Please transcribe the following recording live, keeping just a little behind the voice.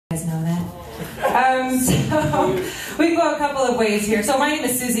So we go a couple of ways here. So my name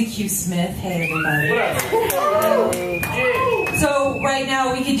is Suzi Q. Smith. Hey, everybody. So right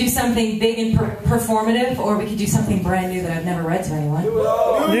now we could do something big and performative, or we could do something brand new that I've never read to anyone.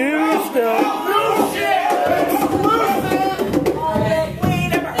 New stuff.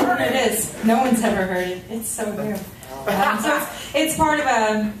 There it is. No one's ever heard it. It's so new. So it's part of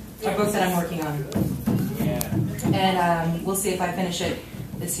a book that I'm working on. And we'll see if I finish it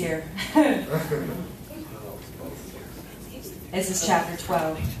this year. This is chapter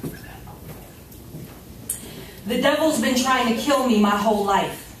 12. The devil's been trying to kill me my whole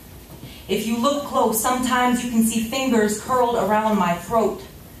life. If you look close, sometimes you can see fingers curled around my throat.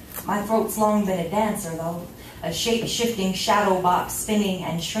 My throat's long been a dancer, though. A shape-shifting shadow box, spinning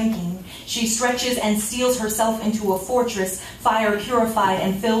and shrinking. She stretches and steels herself into a fortress, fire purified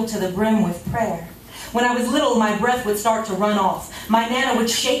and filled to the brim with prayer. When I was little, my breath would start to run off. My Nana would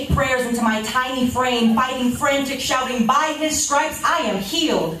shake prayers into my tiny frame, fighting frantic, shouting, "By his stripes I am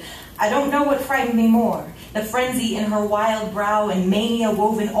healed." I don't know what frightened me more, the frenzy in her wild brow and mania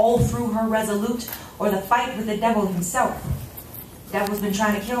woven all through her resolute, or the fight with the devil himself. The devil's been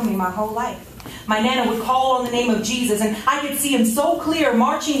trying to kill me my whole life. My Nana would call on the name of Jesus, and I could see him so clear,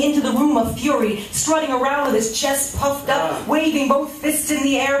 marching into the room of fury, strutting around with his chest puffed up, waving both fists in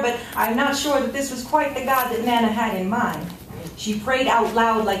the air, but I'm not sure that this was quite the God that Nana had in mind. She prayed out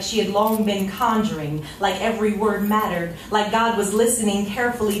loud like she had long been conjuring, like every word mattered, like God was listening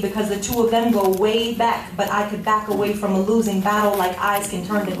carefully because the two of them go way back, but I could back away from a losing battle like eyes can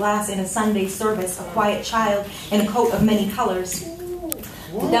turn to glass in a Sunday service, a quiet child in a coat of many colors.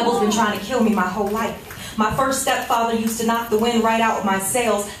 The devil's been trying to kill me my whole life. My first stepfather used to knock the wind right out of my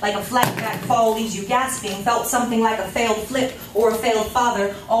sails, like a flat back fall leaves you gasping, felt something like a failed flip or a failed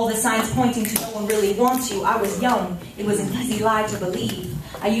father, all the signs pointing to no one really wants you. I was young. It was an easy lie to believe.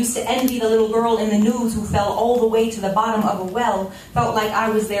 I used to envy the little girl in the news who fell all the way to the bottom of a well, felt like I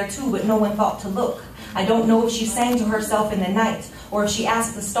was there too, but no one thought to look. I don't know if she sang to herself in the night, or if she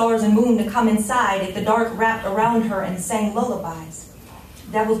asked the stars and moon to come inside, if the dark wrapped around her and sang lullabies.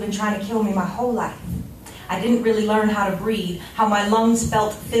 The devil's been trying to kill me my whole life. I didn't really learn how to breathe, how my lungs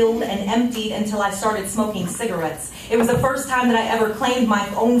felt filled and emptied until I started smoking cigarettes. It was the first time that I ever claimed my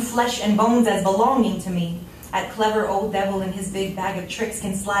own flesh and bones as belonging to me. That clever old devil and his big bag of tricks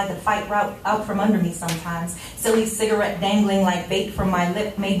can slide the fight route out from under me sometimes. Silly cigarette dangling like bait from my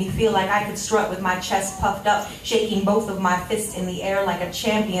lip made me feel like I could strut with my chest puffed up, shaking both of my fists in the air like a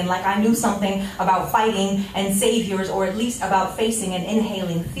champion, like I knew something about fighting and saviors, or at least about facing and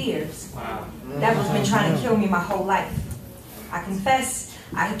inhaling fears. Wow. The devil's been trying to kill me my whole life. I confess,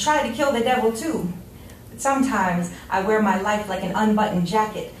 I have tried to kill the devil too. But sometimes I wear my life like an unbuttoned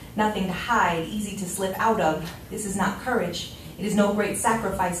jacket. Nothing to hide, easy to slip out of. This is not courage. It is no great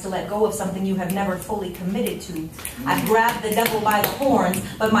sacrifice to let go of something you have never fully committed to. I've grabbed the devil by the horns,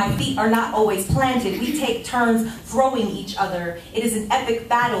 but my feet are not always planted. We take turns throwing each other. It is an epic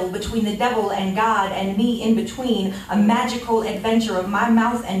battle between the devil and God and me in between, a magical adventure of my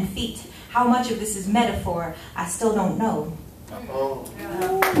mouth and feet. How much of this is metaphor, I still don't know.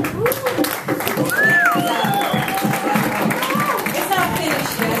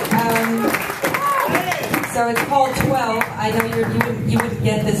 So it's called 12. I know you wouldn't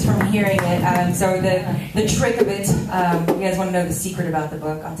get this from hearing it. So the trick of it, you guys want to know the secret about the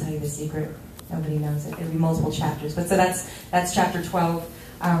book? I'll tell you the secret. Nobody knows it. It'll be multiple chapters. But so that's chapter 12.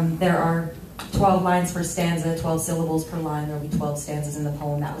 There are 12 lines per stanza, 12 syllables per line. There'll be 12 stanzas in the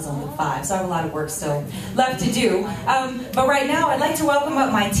poem. That was only 5. So I have a lot of work still left to do. But right now, I'd like to welcome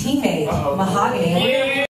up my teammate, Mahogany.